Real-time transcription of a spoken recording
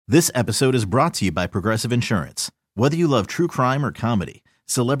This episode is brought to you by Progressive Insurance. Whether you love true crime or comedy,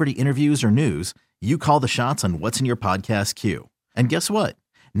 celebrity interviews or news, you call the shots on what's in your podcast queue. And guess what?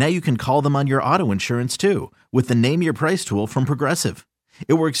 Now you can call them on your auto insurance too with the Name Your Price tool from Progressive.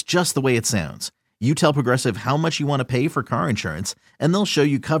 It works just the way it sounds. You tell Progressive how much you want to pay for car insurance, and they'll show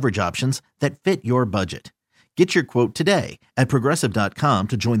you coverage options that fit your budget. Get your quote today at Progressive.com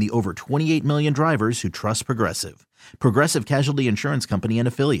to join the over 28 million drivers who trust Progressive. Progressive Casualty Insurance Company and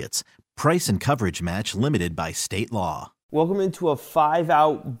Affiliates. Price and coverage match limited by state law. Welcome into a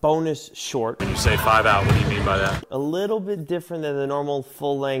 5-out bonus short. When you say 5 out, what do you mean by that? A little bit different than the normal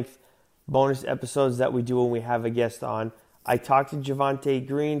full-length bonus episodes that we do when we have a guest on. I talked to Javonte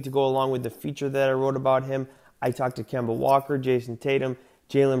Green to go along with the feature that I wrote about him. I talked to Kemba Walker, Jason Tatum,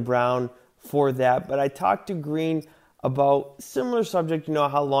 Jaylen Brown for that. But I talked to Green about similar subject,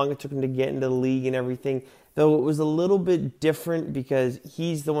 how long it took him to get into the league and everything. Though it was a little bit different because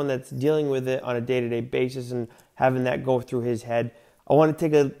he's the one that's dealing with it on a day-to-day basis and having that go through his head. I want to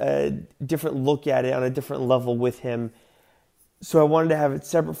take a different look at it on a different level with him. So I wanted to have it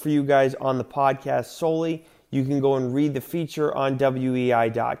separate for you guys on the podcast solely. You can go and read the feature on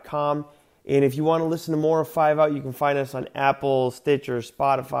WEI.com. And if you want to listen to more of 5 Out, you can find us on Apple, Stitcher,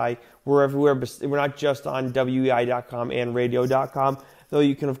 Spotify. We're everywhere, but we're not just on WEI.com and radio.com, though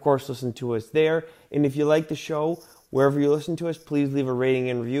you can, of course, listen to us there. And if you like the show, wherever you listen to us, please leave a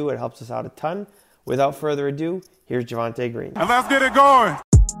rating and review. It helps us out a ton. Without further ado, here's Javonte Green. And let's get it going.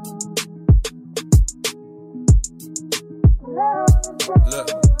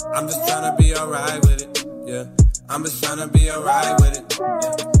 Look, I'm just trying to be alright with it. Yeah, I'm just trying to be alright with it.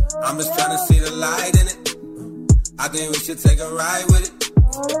 Yeah. I'm just trying to see the light in it. I think we should take a ride with it.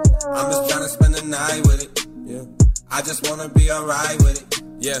 I'm just trying to spend the night with it. Yeah, I just want to be alright with it.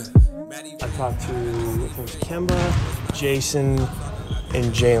 Yeah. I talked to Kemba, Jason,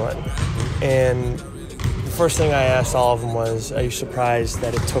 and Jaylen. And the first thing I asked all of them was, are you surprised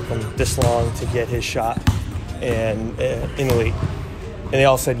that it took him this long to get his shot in the league? And they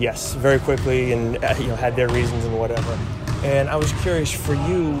all said yes, very quickly, and had their reasons and whatever. And I was curious for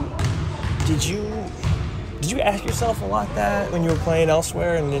you, did you ask yourself a lot that when you were playing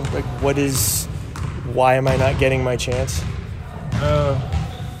elsewhere, and then, why am I not getting my chance?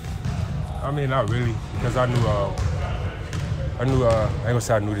 Not really, because I ain't gonna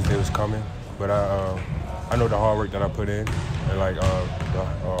say I knew this day was coming, but I know the hard work that I put in, and the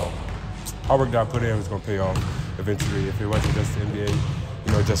hard work that I put in was gonna pay off eventually. If it wasn't just the NBA,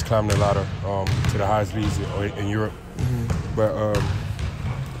 just climbing the ladder to the highest leagues in Europe. Mm-hmm.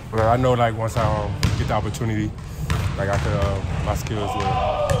 But I know once I get the opportunity, I could my skills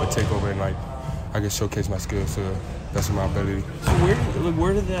will take over, and I can showcase my skills to the best of my ability. So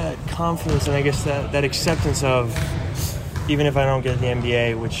where did that confidence and I guess that acceptance of, even if I don't get the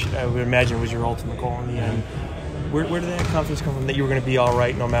NBA, which I would imagine was your ultimate goal in the end, where did that confidence come from that you were going to be all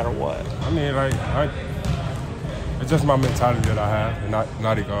right no matter what? It's just my mentality that I have, and I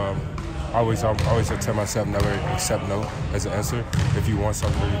always tell myself never accept no as an answer. If you want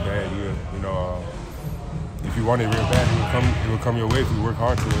something really bad, if you want it real bad, it will come your way if you work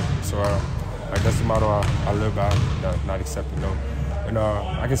hard to it. So that's the motto I live by, not accepting no. And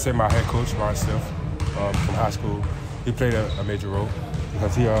I can say my head coach, Ron Self, from high school, he played a major role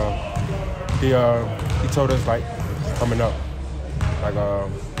because he told us coming up,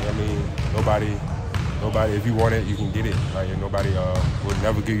 nobody, if you want it, you can get it. Nobody would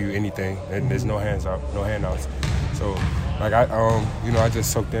never give you anything, and there's no handouts. So I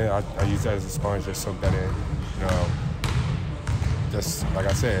just soaked in. I use that as a sponge, just soak that in. Just like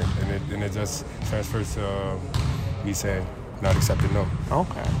I said, and it just transfers to me saying not accepting no.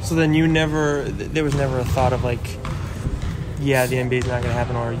 Okay. So then there was never a thought of the NBA's not going to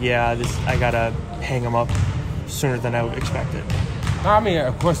happen, or I gotta hang them up sooner than I would expect it. No,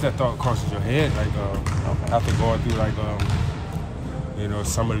 of course that thought crosses your head, after going through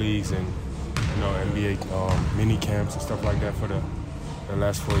summer leagues and NBA mini camps and stuff like that for the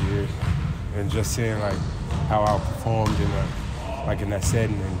last 4 years, and just seeing how I performed in that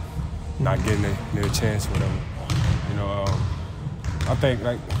setting and not getting a chance with them. I think it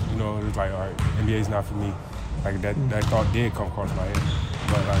was all right, NBA's not for me. That thought did come across my head,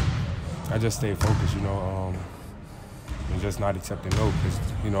 but I just stayed focused, and just not accepting no, because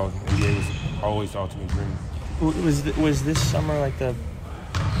NBA was always the ultimate dream. Was this summer the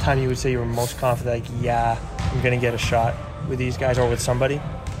time you would say you were most confident? I'm gonna get a shot with these guys or with somebody?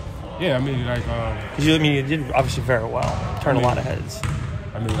 Yeah, because you did obviously very well, turned a lot of heads.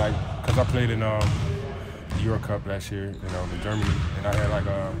 Because I played in Euro Cup last year in Germany, and I had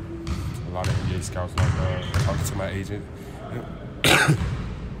a lot of NBA scouts talking to my agent.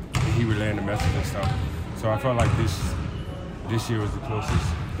 he relaying the message and stuff. So I felt like this year was the closest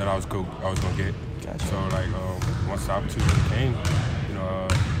that I was gonna get. Gotcha. So like once the opportunity came, I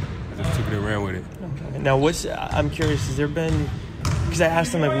just took it and ran with it. Okay. Now, I'm curious, has there been, because I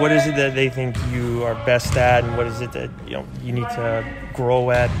asked them, like, what is it that they think you are best at, and what is it that you need to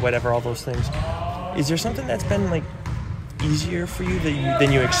grow at, whatever, all those things. Is there something that's been like easier for you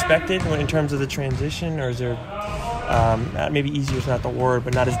than you expected in terms of the transition, or is there maybe easier is not the word,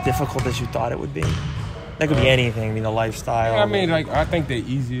 but not as difficult as you thought it would be? That could be anything. I mean, the lifestyle. I mean, like I think the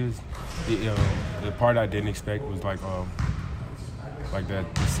easiest, the part I didn't expect was like the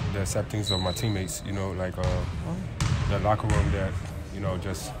acceptance of my teammates. Like the locker room that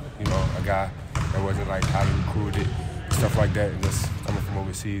just a guy that wasn't like highly recruited, stuff like that, and just coming from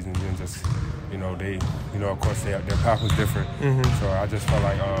overseas, and then just they of course their path was different. Mm-hmm. So I just felt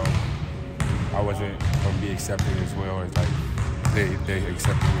like I wasn't gonna be accepted as well as like they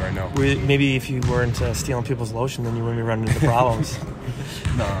accept me right now. Maybe if you weren't stealing people's lotion, then you wouldn't be running into problems.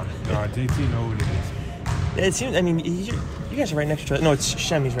 Nah, JT know what it is. It seems. I mean, you guys are right next to each other. No, it's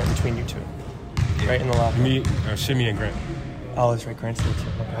Shemmy's right between you two, right in the locker room. Me, Shimmy, and Grant. Oh, that's right, Grant's there too.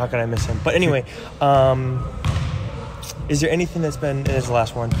 Okay, how could I miss him? But anyway, is there anything that's been, and it's the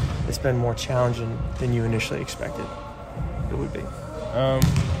last one, that's been more challenging than you initially expected? It would be.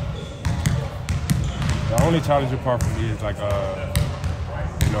 The only challenging part for me is like,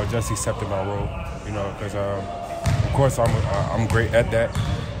 just accepting my role. Because of course I'm great at that,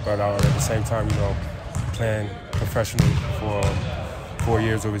 but at the same time, playing professionally for 4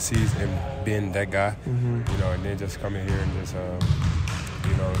 years overseas and being that guy, and then just coming here and just, a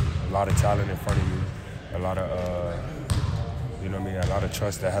lot of talent in front of you, a lot of, a lot of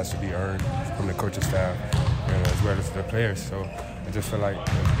trust that has to be earned from the coaching staff, as well as the players. So I just feel like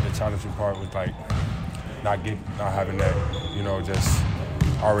the challenging part was like not having that, just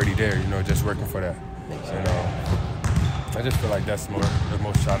already there, just working for that. I just feel like that's the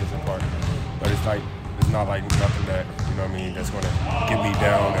most challenging part. But it's not like nothing that, that's going to get me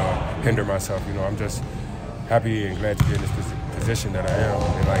down or hinder myself. I'm just happy and glad to be in this position that I am.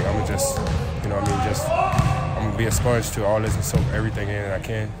 And like, I'm just, I'm going to be a sponge to all this and soak everything in that I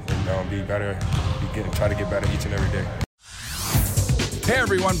can and be better, try to get better each and every day. Hey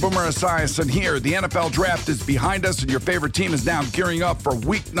everyone, Boomer Esiason here. The NFL Draft is behind us and your favorite team is now gearing up for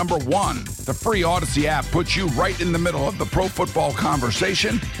week number 1. The free Odyssey app puts you right in the middle of the pro football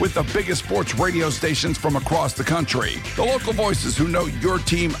conversation with the biggest sports radio stations from across the country. The local voices who know your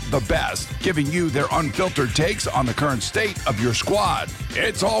team the best, giving you their unfiltered takes on the current state of your squad.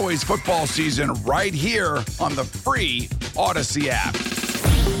 It's always football season right here on the free Odyssey app.